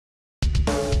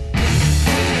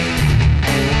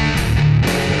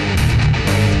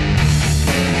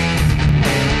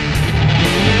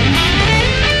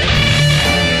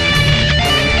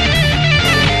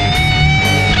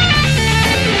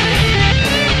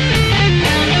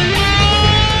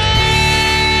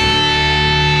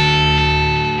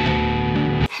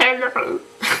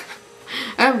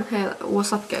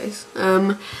what's up, guys?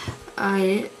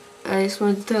 I just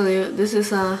wanted to tell you this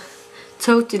is a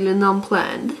totally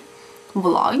non-planned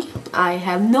vlog. I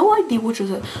have no idea what to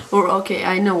say, or okay,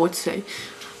 I know what to say,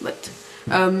 but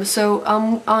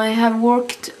I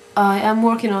am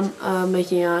working on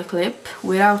making a clip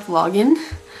without vlogging.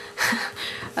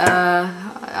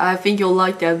 I think you'll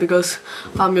like that because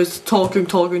I'm just talking.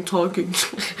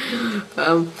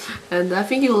 And I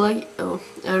think you'll like. Oh,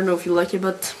 I don't know if you like it,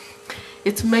 but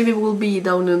it maybe will be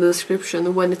down in the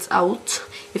description when it's out.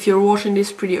 If you're watching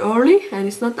this pretty early and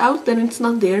it's not out, then it's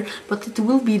not there, but it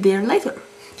will be there later.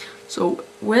 So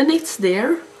when it's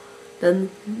there,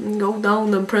 then go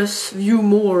down and press view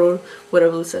more or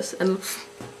whatever it says. And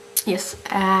yes,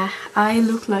 I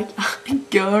look like a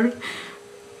girl.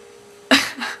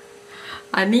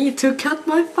 I need to cut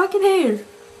my fucking hair.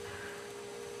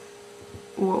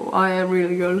 Whoa, I am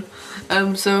really girl.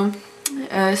 So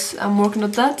I'm working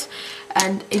on that,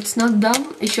 and it's not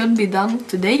done. It should be done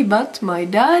today, but my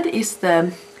dad is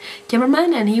the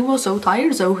cameraman and he was so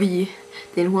tired, so he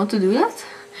didn't want to do that.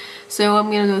 So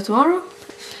I'm gonna do it tomorrow.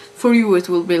 For you it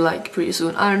will be like pretty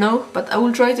soon, I don't know, but I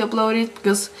will try to upload it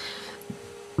because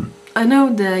I know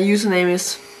the username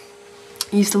is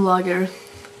EseTheVlogger,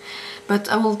 but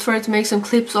I will try to make some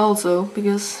clips also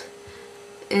because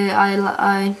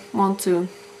I want to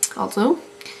also.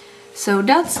 So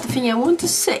that's the thing I want to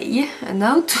say, and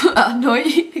now to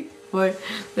annoy my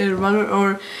little brother,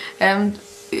 or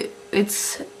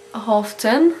it's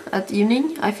 10:30 at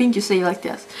evening, I think you say like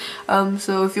that.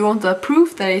 So if you want to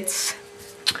prove that it's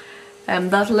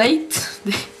that late,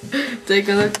 take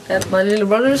a look at my little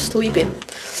brother sleeping.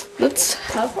 Let's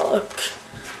have a look.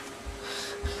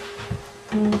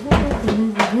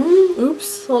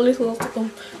 Oops, a little off the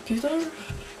computer.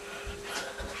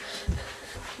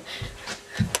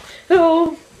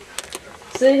 Hello!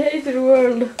 Say hey to the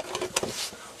world.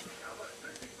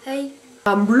 Hey.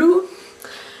 I'm blue.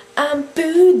 I'm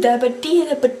blue, da ba dee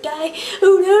da ba die.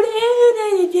 Ooh do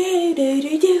do do do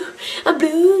do do. I'm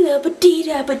blue, da ba dee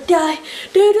da ba die.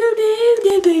 Do do do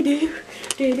do do do.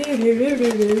 Do do do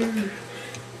do do.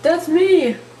 That's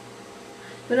me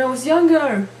when I was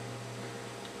younger.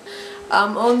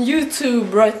 I'm on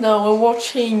YouTube right now and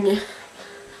watching.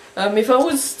 If I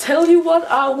would tell you what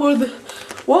I would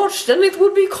watch, then it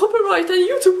would be copyright and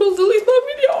YouTube will delete my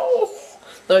video.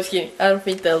 No, just kidding. I don't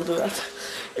think they'll do that.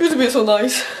 It would be so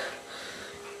nice.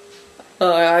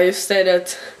 I just say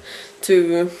that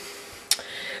to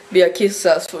be a kiss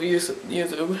ass for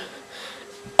YouTube.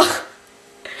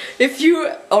 If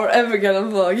you are ever gonna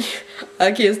vlog,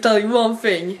 I can tell you one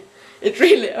thing. It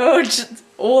really hurts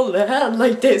all the hand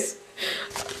like this.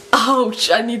 Ouch!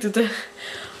 I need to.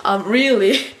 I'm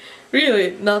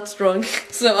really not strong,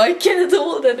 so I can't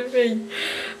hold anything.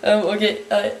 Okay,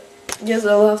 I guess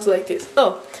I'll have to like this.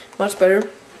 Oh, much better.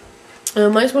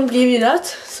 I just want to give you that,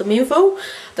 some info,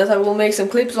 that I will make some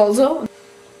clips also.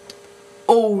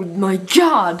 Oh my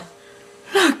god!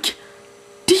 Look!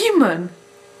 Demon!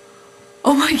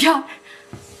 Oh my god!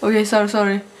 Okay,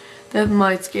 sorry. That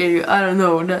might scare you. I don't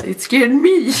know, that it scared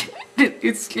me.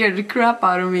 It scared the crap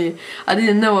out of me. I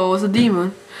didn't know I was a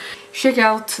demon. Check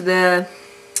out the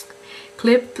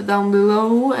clip down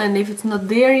below, and if it's not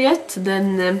there yet,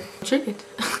 then check it.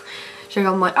 Check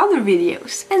out my other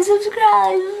videos and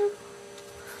subscribe.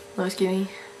 No, just kidding.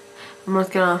 I'm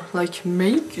not gonna like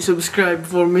make you subscribe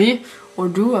for me, or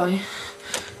do I?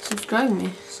 Subscribe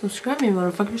me,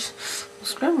 motherfuckers.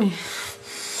 Subscribe me.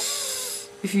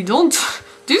 If you don't,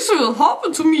 this will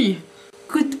happen to me.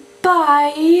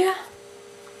 Goodbye.